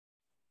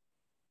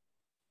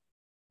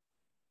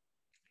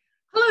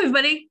Hello,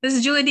 everybody. This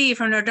is Julie D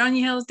from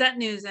Nordonia Hills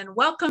News, and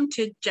welcome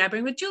to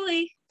Jabbering with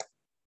Julie.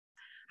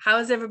 How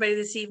is everybody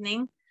this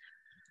evening?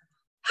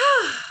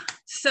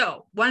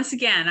 So, once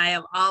again, I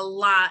have a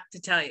lot to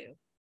tell you.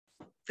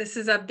 This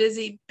is a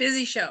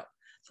busy show.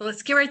 So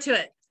let's get right to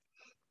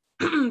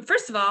it.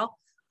 First of all,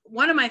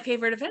 one of my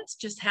favorite events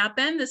just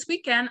happened this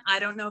weekend. I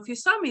don't know if you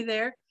saw me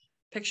there.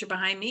 Picture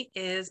behind me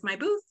is my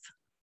booth.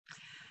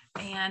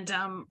 And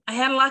I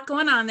had a lot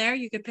going on there.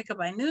 You could pick up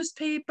my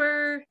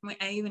newspaper.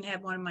 I even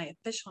had one of my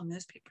official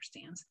newspaper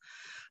stands.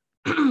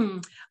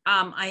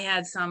 I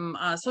had some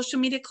social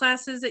media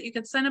classes that you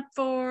could sign up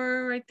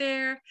for right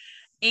there.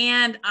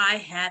 And I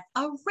had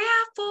a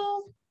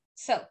raffle.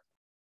 So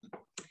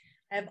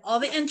I have all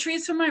the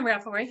entries from my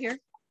raffle right here.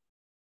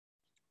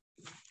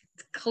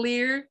 It's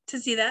clear to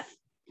see that.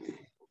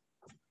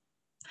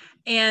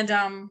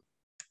 And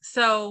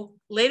so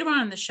later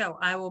on in the show,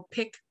 I will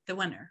pick the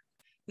winner.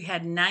 We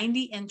had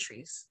 90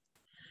 entries,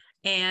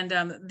 and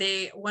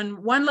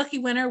one lucky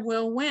winner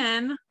will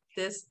win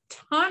this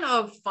ton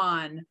of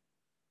fun.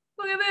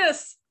 Look at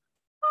this.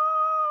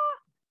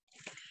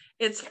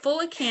 It's full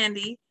of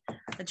candy,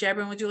 a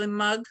Jabbering with Julie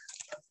mug.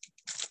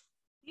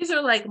 These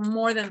are like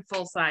more than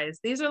full size.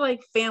 These are like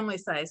family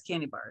size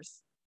candy bars,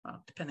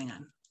 well, depending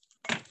on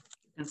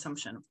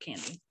consumption of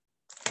candy.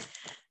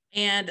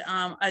 And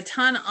a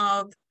ton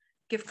of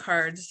gift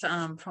cards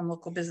from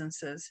local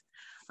businesses.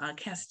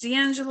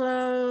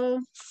 Castiangelo,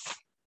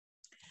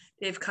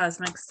 Dave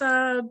Cosmic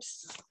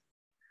Subs,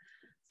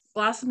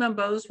 Blossom and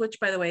Bows, which,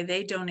 by the way,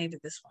 they donated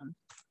this one.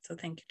 So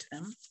thank you to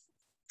them.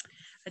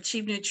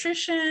 Achieve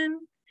Nutrition,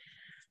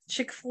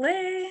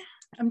 Chick-fil-A.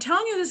 I'm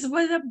telling you, this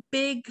was a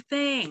big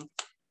thing.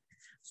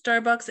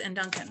 Starbucks and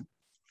Dunkin'.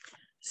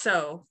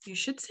 So you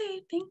should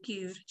say thank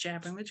you to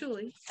Jabbering with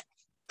Julie.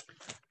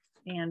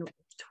 And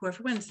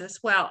whoever wins this,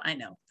 well, I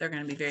know they're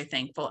going to be very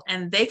thankful.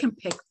 And they can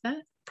pick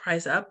that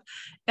prize up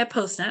at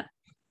Postnet.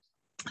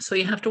 So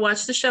you have to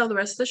watch the show, the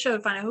rest of the show,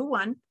 to find out who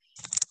won.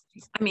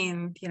 I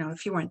mean, you know,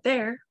 if you weren't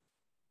there,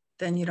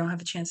 then you don't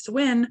have a chance to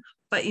win,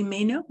 but you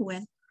may know who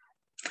won,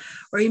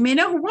 or you may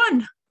know who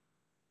won.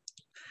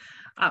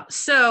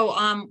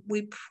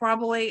 We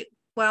probably,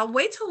 well,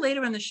 wait till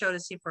later in the show to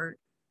see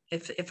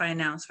if I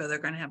announce whether they're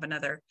going to have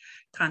another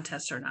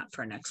contest or not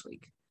for next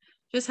week.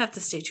 Just have to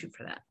stay tuned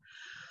for that.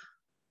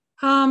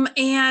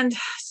 And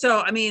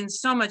so, I mean,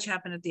 so much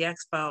happened at the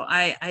expo.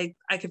 I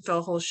could fill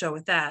a whole show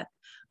with that.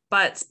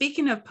 But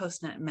speaking of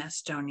Postnet in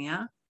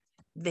Macedonia,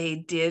 they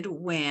did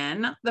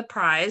win the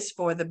prize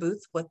for the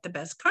booth with the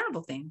best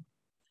carnival theme.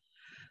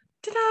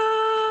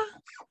 Ta-da!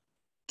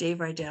 Dave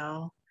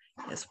Rydell,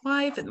 his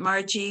wife, and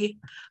Margie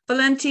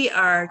Valenti,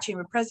 our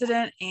chamber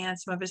president, and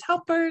some of his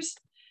helpers.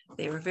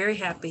 They were very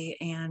happy,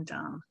 and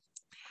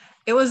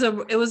it was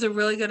a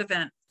really good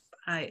event.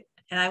 I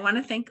want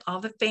to thank all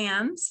the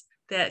fans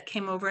that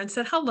came over and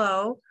said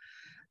hello.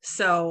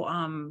 So,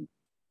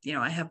 you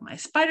know, I have my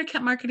Spider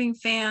Cat marketing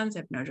fans, I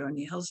have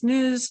Nordonia Hills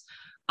News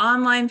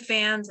online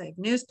fans, I have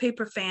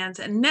newspaper fans,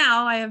 and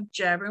now I have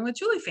Jabbering with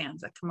Julie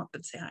fans that come up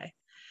and say hi,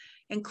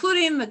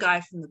 including the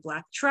guy from the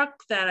black truck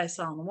that I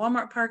saw in the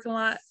Walmart parking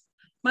lot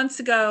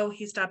months ago.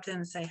 He stopped in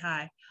and say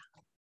hi,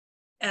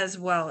 as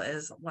well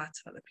as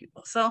lots of other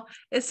people. So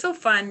it's so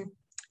fun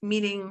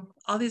meeting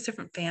all these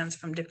different fans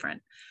from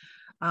different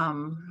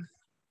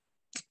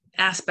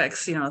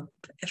aspects. You know,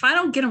 if I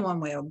don't get them one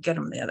way, I'll get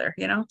them the other,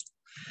 you know.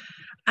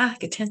 I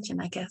like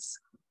attention, I guess.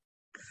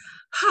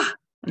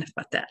 Enough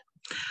about that.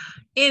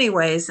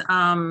 Anyways,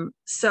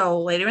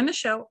 so later in the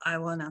show, I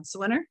will announce the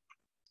winner.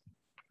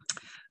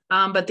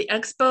 But the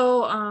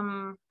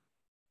expo,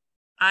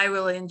 I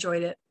really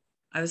enjoyed it.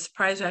 I was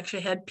surprised I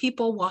actually had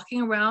people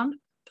walking around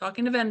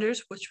talking to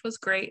vendors, which was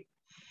great.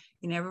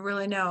 You never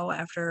really know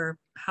after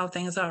how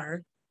things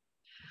are.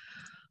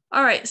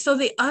 All right, so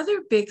the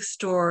other big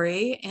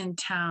story in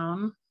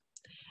town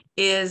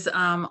is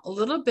a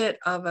little bit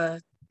of a,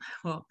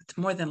 well, it's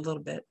more than a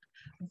little bit,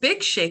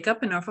 big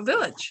shakeup in Norfolk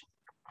Village.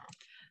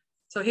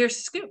 So here's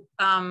the scoop,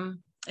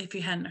 if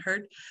you hadn't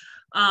heard.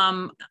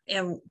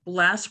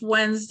 Last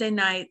Wednesday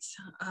night's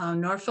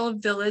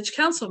Norfolk Village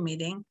Council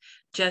meeting,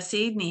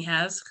 Jesse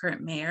Nehas,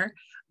 current mayor,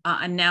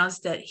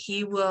 announced that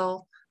he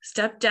will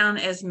step down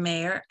as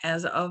mayor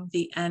as of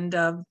the end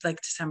of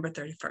like December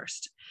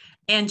 31st.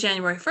 And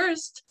January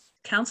 1st,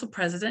 council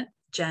president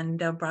Jen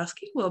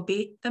Dabrowski will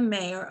be the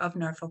mayor of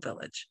Norfolk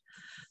Village.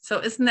 So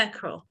isn't that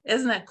cool?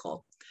 Isn't that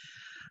cool?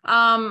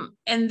 And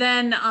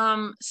then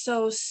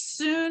so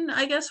soon,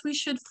 I guess we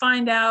should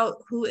find out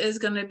who is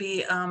going to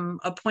be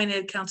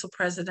appointed council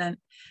president.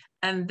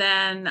 And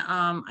then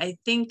I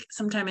think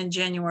sometime in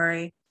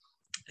January,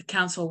 the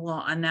council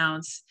will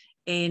announce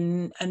a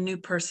new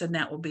person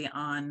that will be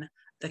on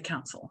the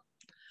council.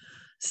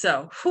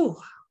 So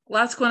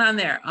lots going on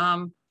there.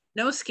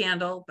 No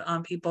scandal.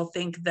 People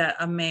think that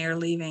a mayor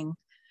leaving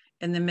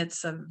in the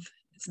midst of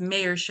his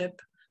mayorship,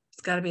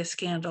 it's got to be a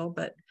scandal,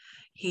 but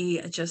he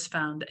just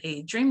found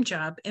a dream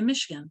job in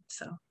Michigan.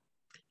 So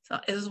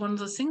it was one of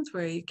those things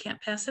where you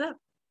can't pass it up.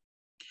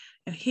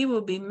 And he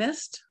will be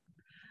missed.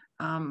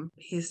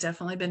 He's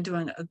definitely been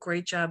doing a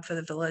great job for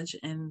the village,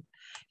 and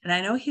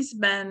I know he's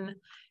been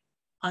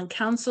on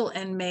council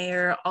and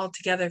mayor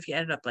altogether, if you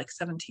added up, like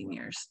 17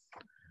 years.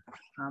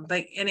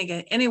 But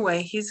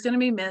anyway, he's going to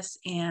be missed,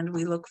 and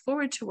we look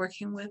forward to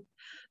working with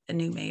the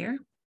new mayor,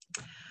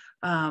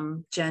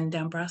 Jen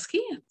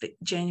Dombrowski,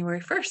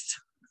 January 1st.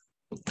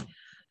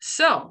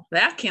 So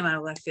that came out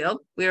of left field.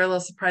 We were a little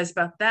surprised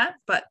about that,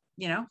 but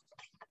you know,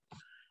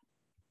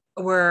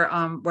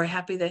 we're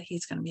happy that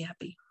he's going to be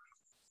happy.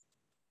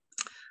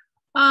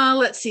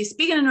 Let's see.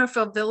 Speaking of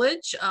Northfield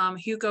Village,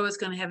 Hugo is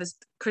going to have his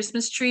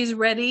Christmas trees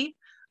ready.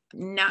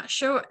 Not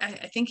sure.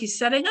 I think he's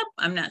setting up.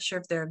 I'm not sure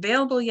if they're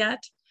available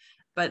yet,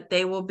 but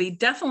they will be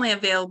definitely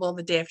available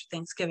the day after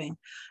Thanksgiving.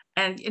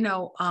 And you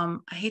know, I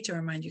hate to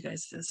remind you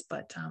guys this,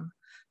 but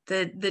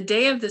the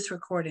day of this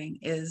recording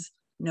is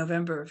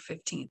November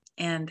 15th,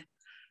 and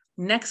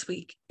next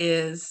week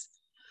is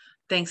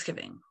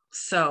Thanksgiving.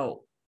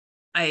 So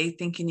I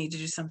think you need to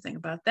do something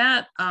about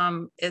that.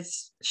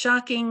 It's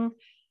shocking.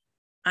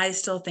 I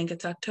still think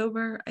it's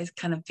October. It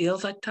kind of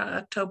feels like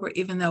October,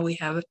 even though we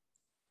have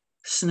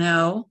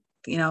snow,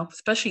 you know,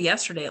 especially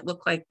yesterday, it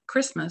looked like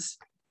Christmas.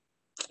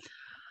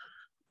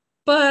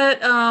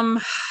 But,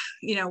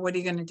 you know, what are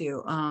you going to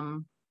do?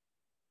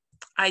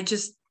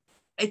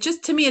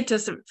 To me, it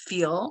doesn't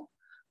feel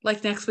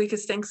like next week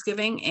is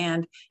Thanksgiving.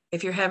 And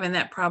if you're having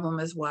that problem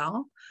as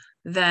well,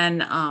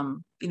 then,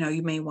 you know,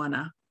 you may want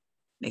to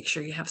make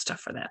sure you have stuff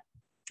for that,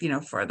 you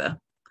know, for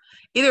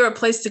either a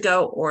place to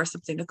go or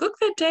something to cook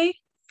that day.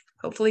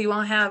 Hopefully you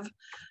won't have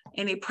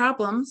any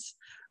problems.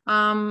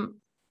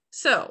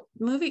 So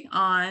moving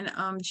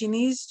on,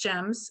 Jeannie's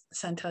Gems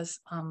sent us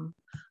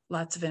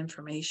lots of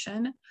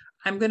information.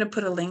 I'm going to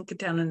put a link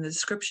down in the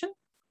description.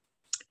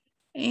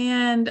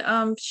 And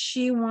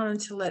she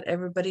wanted to let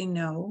everybody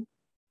know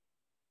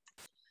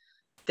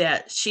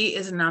that she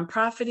is a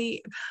nonprofit,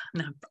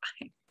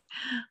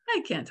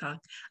 I can't talk,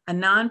 a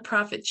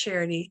nonprofit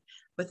charity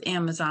with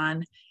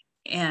Amazon,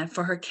 and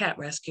for her cat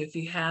rescue. If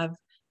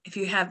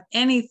you have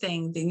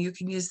anything, then you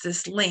can use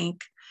this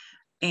link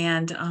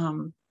and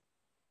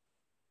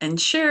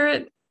share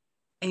it,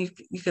 and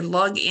you could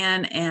log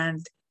in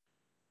and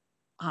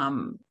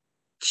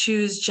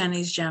choose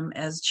Jenny's Gem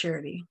as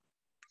charity,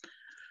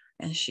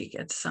 and she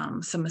gets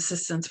some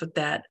assistance with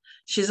that.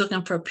 She's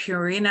looking for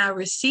Purina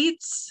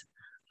receipts,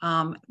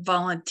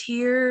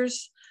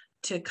 volunteers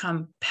to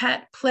come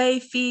pet, play,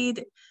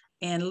 feed,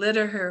 and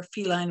litter her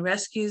feline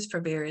rescues for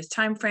various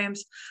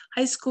timeframes.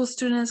 High school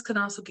students can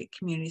also get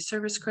community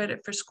service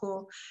credit for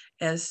school,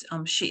 as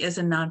she is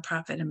a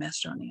nonprofit in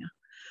Macedonia.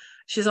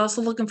 She's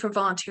also looking for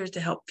volunteers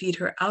to help feed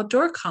her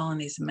outdoor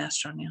colonies in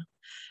Macedonia.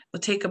 It will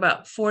take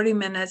about 40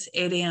 minutes,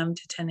 8 a.m.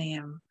 to 10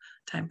 a.m.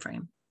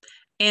 timeframe.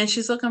 And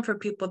she's looking for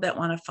people that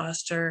want to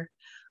foster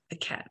a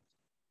cat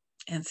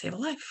and save a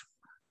life.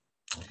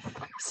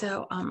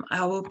 So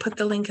I will put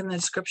the link in the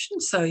description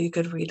so you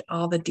could read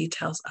all the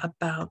details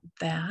about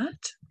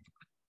that.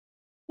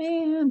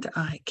 And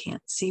I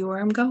can't see where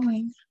I'm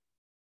going.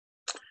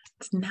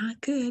 It's not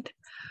good.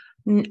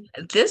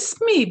 This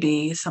may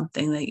be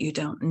something that you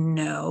don't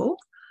know.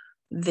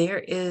 There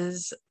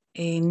is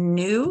a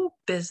new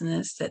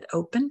business that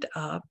opened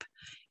up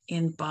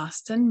in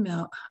Boston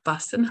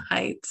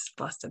Heights,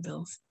 Boston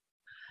Mills.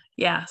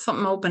 Yeah,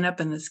 something opened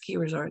up in the ski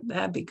resort.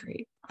 That'd be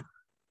great.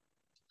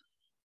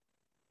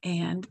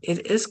 And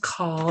it is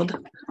called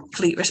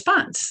Fleet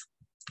Response.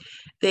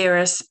 They are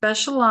a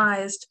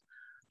specialized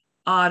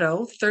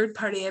auto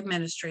third-party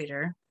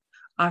administrator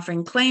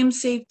offering claim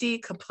safety,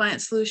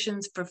 compliance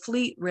solutions for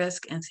fleet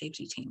risk and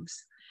safety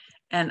teams.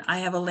 And I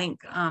have a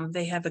link.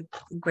 They have a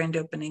grand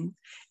opening,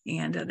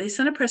 and they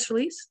sent a press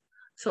release.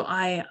 So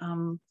I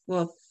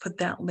will put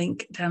that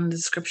link down in the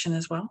description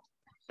as well.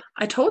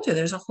 I told you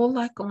there's a whole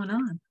lot going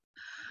on.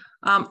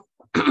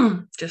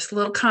 Just a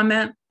little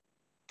comment.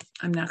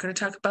 I'm not going to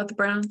talk about the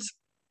Browns.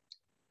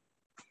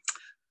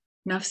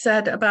 Enough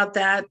said about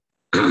that.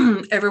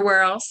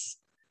 Everywhere else,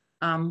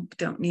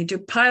 don't need to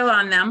pile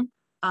on them.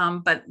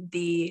 But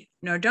the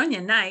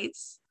Nordonia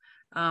Knights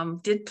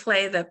did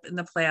play in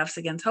the playoffs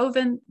against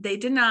Hoven. They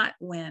did not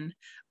win,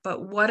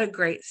 but what a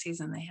great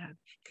season they had.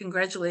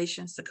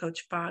 Congratulations to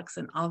Coach Fox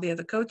and all the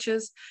other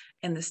coaches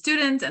and the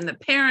students and the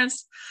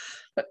parents.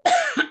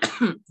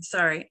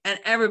 Sorry, and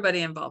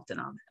everybody involved in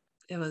all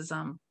that. It was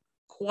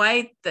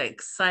quite the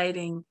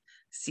exciting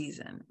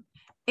season.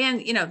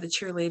 And, you know, the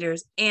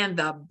cheerleaders and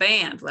the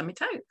band, let me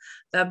tell you,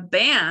 the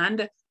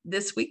band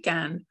this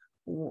weekend,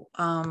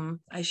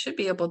 I should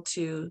be able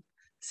to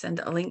send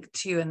a link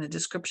to you in the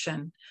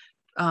description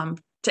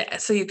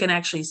so you can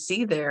actually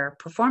see their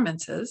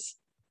performance,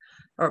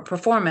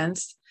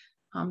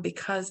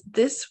 because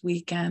this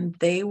weekend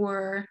they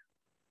were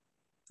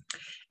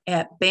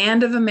at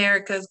Band of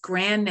America's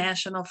Grand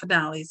National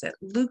Finales at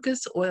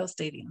Lucas Oil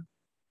Stadium.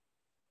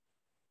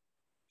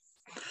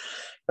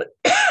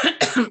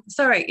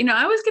 Sorry, you know,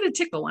 I always get a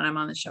tickle when I'm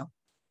on the show.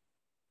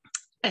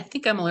 I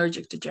think I'm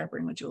allergic to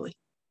Jabbering with Julie.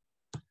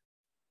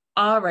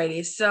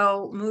 Alrighty,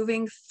 so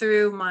moving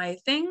through my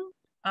thing.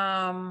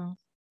 Got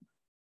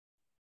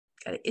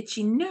an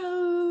itchy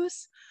nose.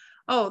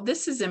 Oh,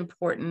 this is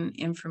important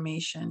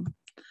information.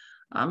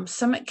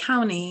 Summit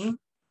County,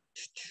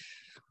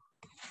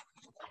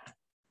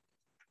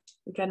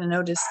 we got a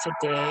notice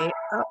today.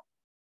 Oh,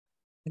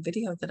 a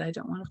video that I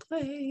don't want to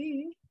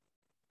play.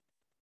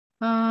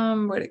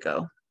 Where'd it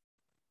go?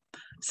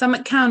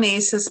 Summit County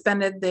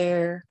suspended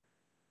their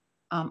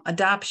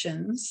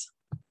adoptions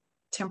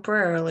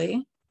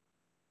temporarily.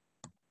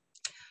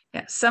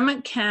 Yeah,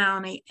 Summit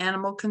County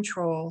Animal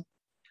Control,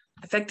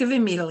 effective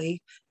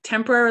immediately,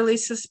 temporarily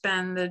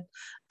suspended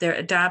their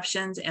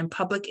adoptions and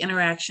public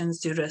interactions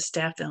due to a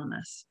staff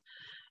illness.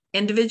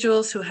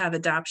 Individuals who have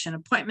adoption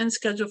appointments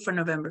scheduled for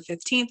November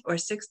 15th or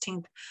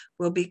 16th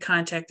will be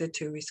contacted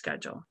to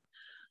reschedule.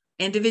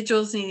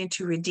 Individuals needing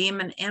to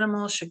redeem an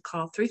animal should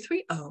call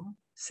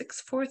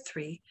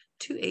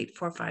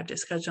 330-643-2845 to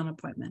schedule an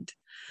appointment.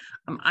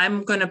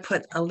 I'm going to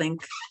put a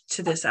link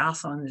to this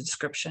also in the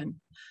description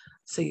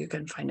so you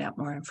can find out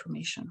more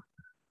information.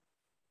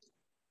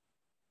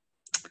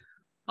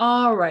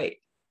 All right,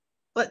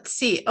 let's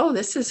see. Oh,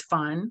 this is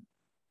fun.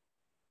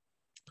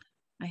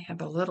 I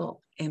have a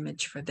little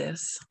image for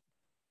this.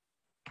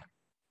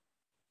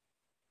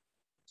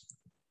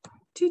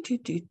 Here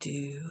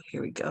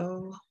we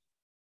go.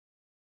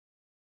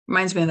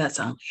 Reminds me of that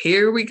song.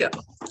 Here we go.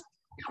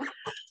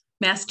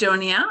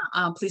 Macedonia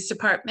Police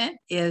Department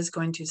is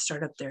going to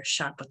start up their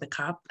Shop with the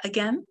Cop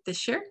again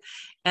this year,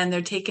 and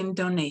they're taking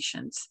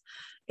donations.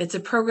 It's a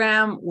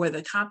program where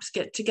the cops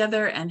get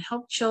together and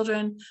help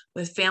children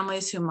with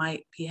families who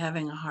might be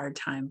having a hard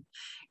time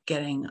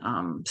getting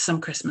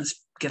some Christmas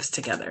gifts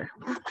together.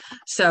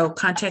 So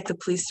contact the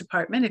police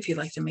department if you'd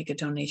like to make a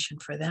donation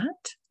for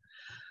that.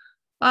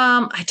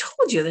 I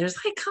told you there's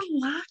like a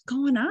lot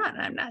going on.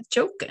 I'm not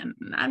joking.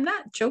 I'm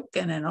not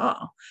joking at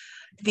all.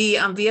 The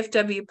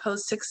VFW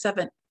Post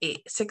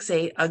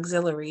 67868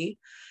 Auxiliary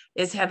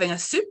is having a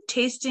soup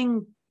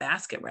tasting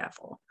basket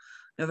raffle,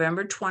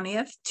 November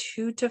 20th,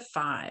 2 to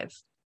 5.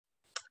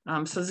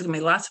 So there's gonna be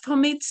lots of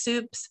homemade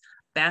soups,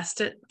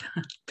 basket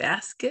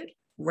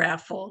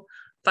raffle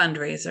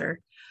fundraiser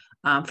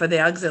for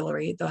the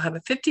auxiliary. They'll have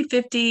a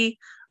 50-50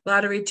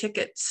 lottery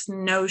ticket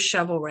snow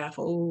shovel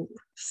raffle. Ooh,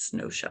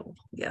 snow shovel.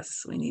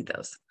 Yes, we need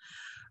those.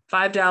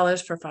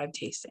 $5 for 5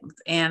 tastings.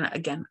 And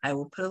again, I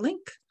will put a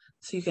link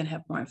so you can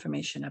have more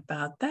information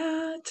about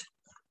that.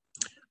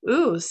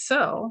 Ooh,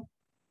 so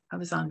I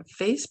was on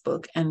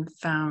Facebook and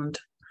found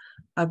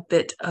a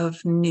bit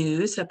of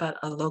news about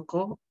a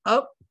local,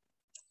 oh,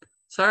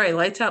 sorry,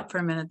 lights out for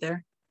a minute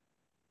there.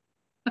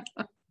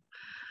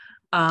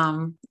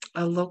 A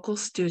local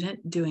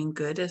student doing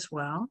good as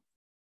well.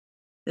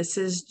 This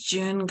is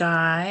June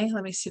Guy.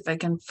 Let me see if I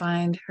can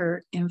find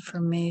her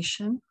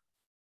information.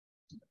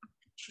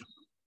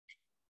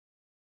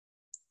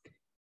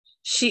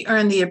 She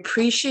earned the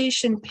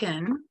appreciation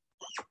pin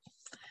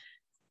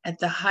at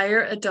the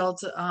Higher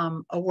Adult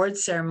Award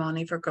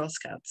Ceremony for Girl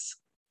Scouts.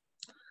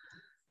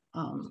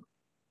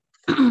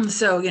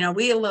 So, you know,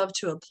 we love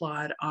to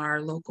applaud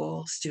our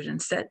local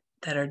students that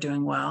are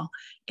doing well.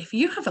 If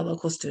you have a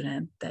local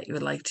student that you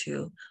would like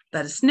to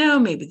let us know,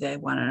 maybe they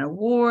won an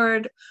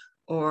award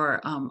or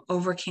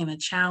overcame a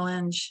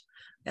challenge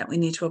that we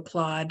need to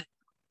applaud,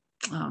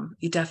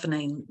 you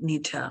definitely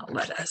need to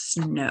let us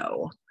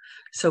know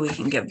so we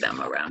can give them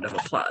a round of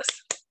applause.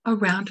 A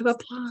round of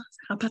applause.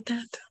 How about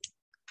that?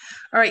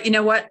 All right, you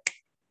know what?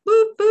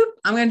 Boop, boop.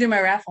 I'm going to do my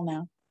raffle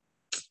now.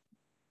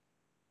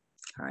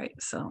 All right,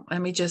 so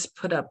let me just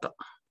put up a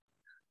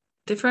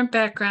different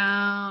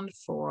background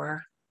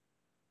for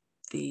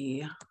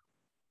the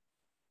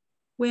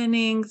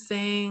winning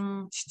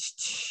thing.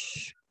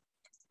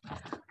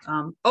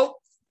 Oh,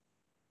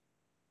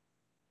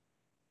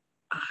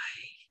 I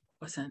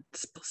wasn't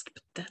supposed to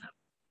put that up.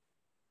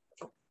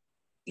 Oh,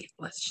 yeah,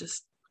 let's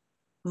just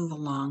move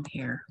along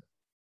here.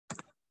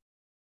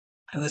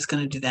 I was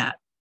going to do that.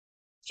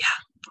 Yeah,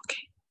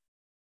 okay.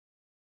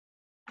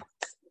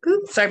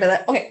 Oops, sorry about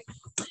that. Okay,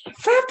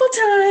 raffle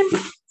time.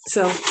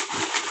 So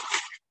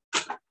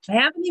I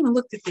haven't even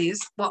looked at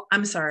these. Well,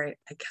 I'm sorry.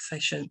 I guess I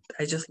should.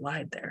 I just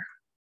lied there.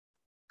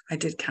 I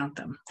did count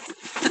them.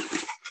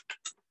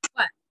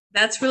 But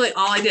that's really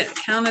all I did.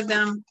 Counted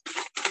them.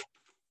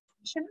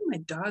 I should have my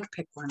dog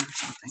pick one or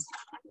something.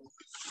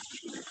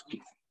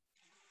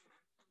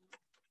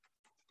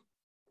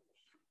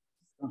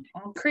 Going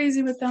all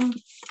crazy with them.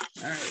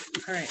 All right,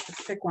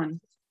 let's pick one.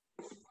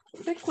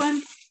 Pick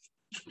one.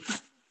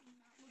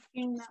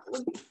 Not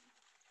looking.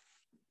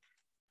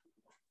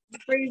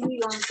 Crazy,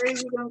 going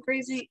crazy, going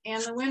crazy.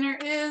 And the winner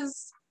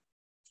is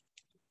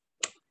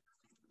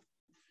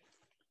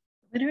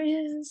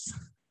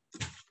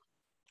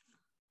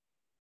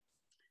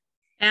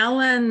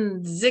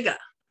Alan Ziga.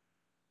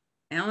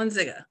 Alan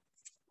Ziga.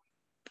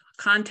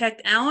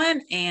 Contact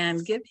Alan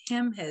and give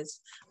him his,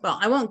 well,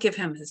 I won't give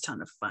him his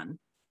ton of fun.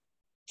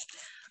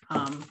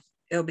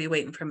 It'll be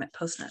waiting for him at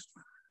Postnet.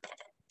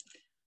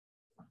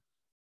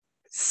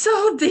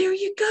 So there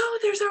you go.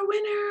 There's our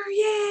winner.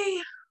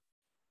 Yay.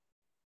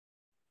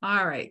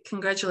 All right.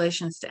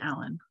 Congratulations to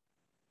Alan.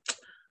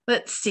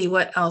 Let's see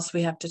what else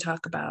we have to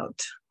talk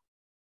about.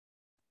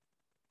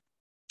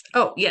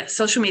 Oh, yes,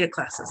 social media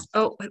classes.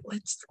 Oh,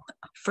 let's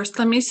first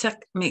let me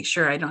make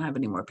sure I don't have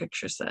any more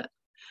pictures that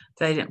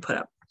I didn't put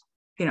up.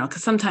 You know,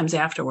 because sometimes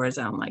afterwards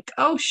I'm like,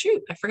 oh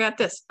shoot, I forgot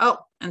this. Oh,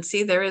 and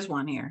see, there is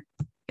one here.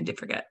 I did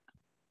forget.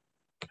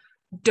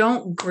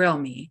 Don't grill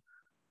me.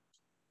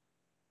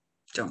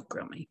 Don't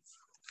grill me.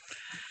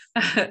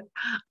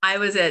 I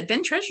was at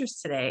Bin Treasures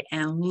today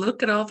and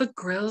look at all the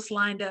grills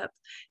lined up.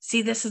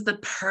 See, this is the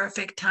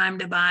perfect time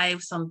to buy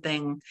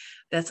something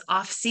that's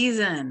off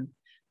season.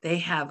 They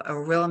have a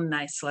real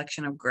nice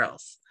selection of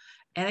grills.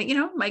 And, you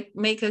know, might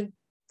make a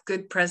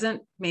good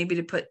present maybe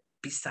to put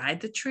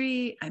beside the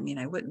tree. I mean,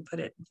 I wouldn't put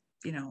it,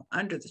 you know,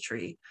 under the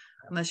tree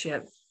unless you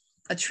have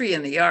a tree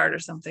in the yard or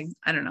something.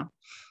 I don't know.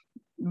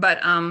 But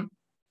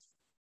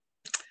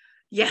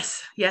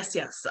yes.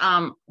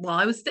 While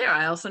I was there,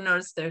 I also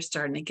noticed they're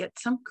starting to get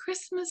some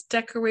Christmas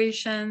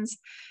decorations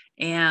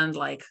and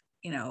like,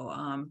 you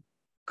know,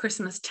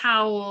 Christmas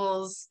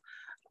towels,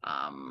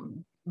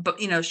 but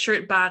you know,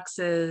 shirt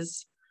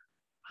boxes.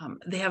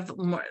 They have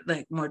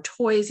more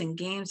toys and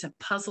games and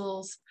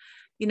puzzles.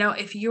 You know,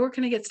 if you're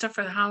going to get stuff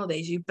for the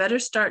holidays, you better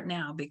start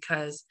now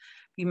because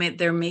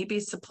there may be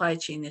supply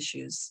chain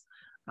issues.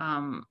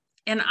 And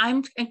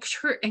I'm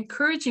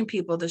encouraging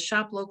people to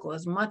shop local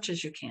as much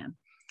as you can.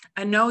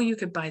 I know you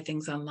could buy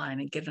things online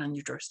and get it on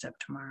your doorstep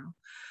tomorrow,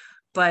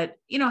 but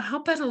you know,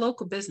 help out a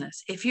local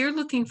business. If you're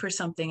looking for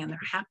something and there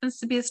happens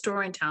to be a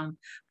store in town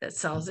that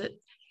sells it,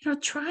 you know,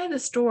 try the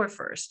store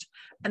first.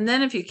 And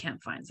then if you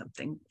can't find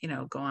something, you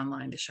know, go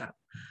online to shop.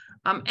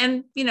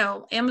 And you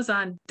know,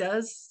 Amazon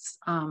does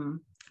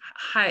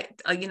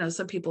you know,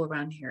 some people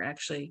around here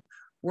actually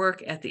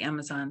work at the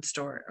Amazon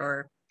store.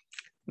 Or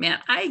man,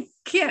 I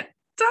can't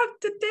talk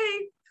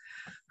today.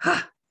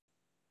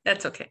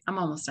 That's okay. I'm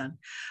almost done.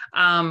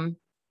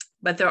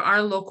 But there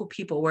are local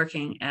people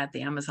working at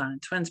the Amazon in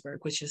Twinsburg,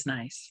 which is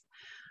nice.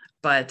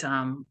 But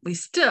we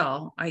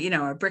still, you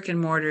know, our brick and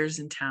mortars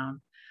in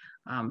town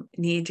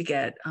need to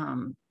get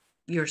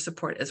your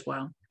support as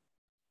well.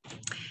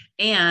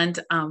 And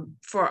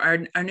for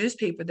our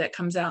newspaper that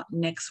comes out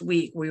next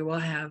week, we will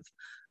have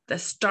the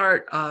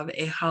start of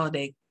a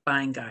holiday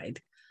buying guide.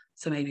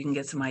 So maybe you can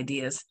get some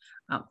ideas.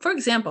 For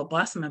example,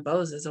 Blossom and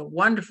Bows is a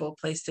wonderful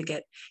place to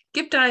get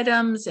gift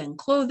items and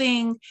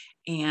clothing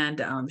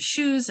and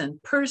shoes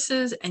and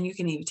purses. And you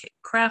can even take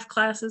craft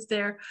classes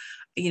there.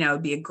 You know,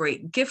 it'd be a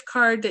great gift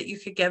card that you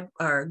could give,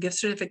 or a gift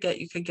certificate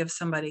you could give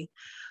somebody.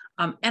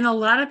 And a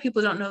lot of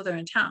people don't know they're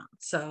in town.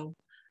 So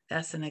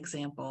that's an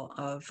example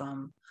of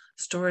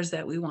stores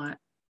that we want,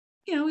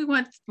 you know, we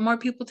want more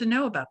people to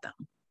know about them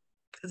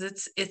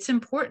because it's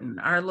important.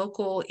 Our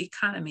local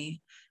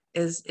economy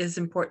is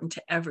important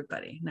to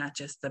everybody, not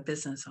just the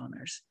business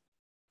owners.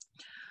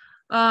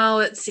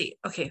 Let's see.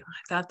 Okay,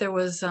 I thought there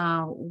was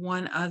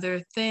one other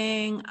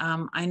thing.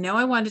 I know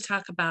I wanted to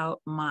talk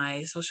about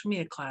my social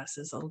media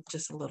classes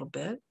just a little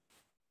bit.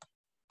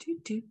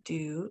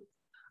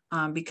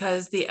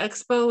 Because the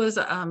expo is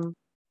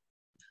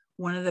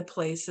one of the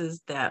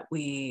places that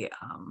we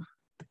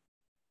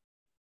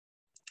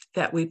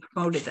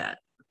promoted that.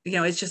 You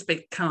know, it's just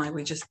been kind of like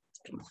we just.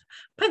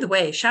 By the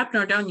way, Shop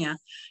Nordonia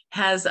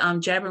has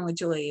Jabbering with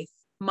Julie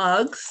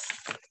mugs,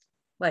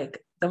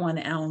 like the one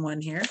Alan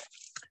won here. It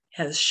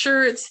has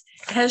shirts.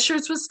 It has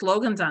shirts with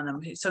slogans on them.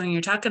 So when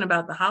you're talking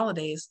about the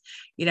holidays,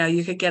 you know,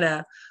 you could get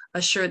a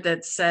shirt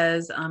that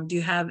says, do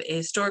you have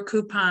a store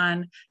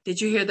coupon?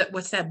 Did you hear that?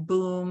 What's that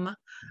boom?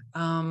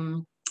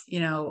 You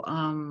know,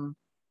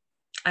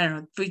 I don't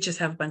know. We just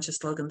have a bunch of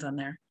slogans on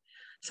there.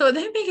 So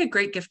they make a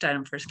great gift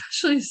item for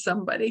especially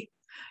somebody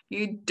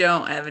you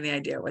don't have any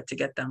idea what to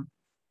get them.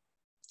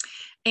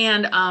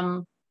 And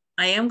I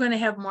am going to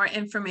have more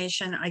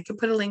information. I could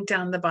put a link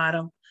down the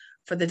bottom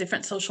for the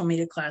different social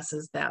media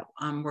classes that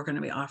we're going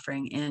to be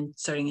offering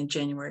starting in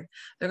January.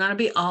 They're going to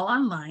be all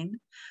online,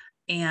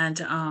 and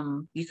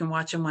you can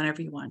watch them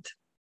whenever you want.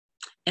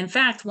 In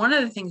fact, one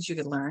of the things you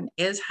could learn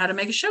is how to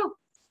make a show,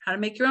 how to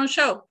make your own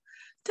show.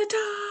 Ta-da!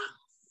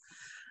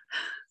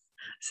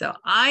 So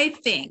I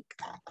think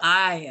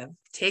I have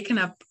taken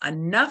up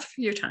enough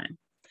of your time.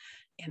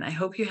 And I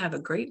hope you have a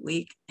great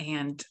week,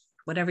 and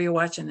whatever you're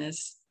watching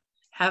this,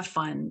 have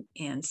fun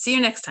and see you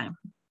next time.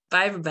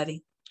 Bye,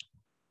 everybody.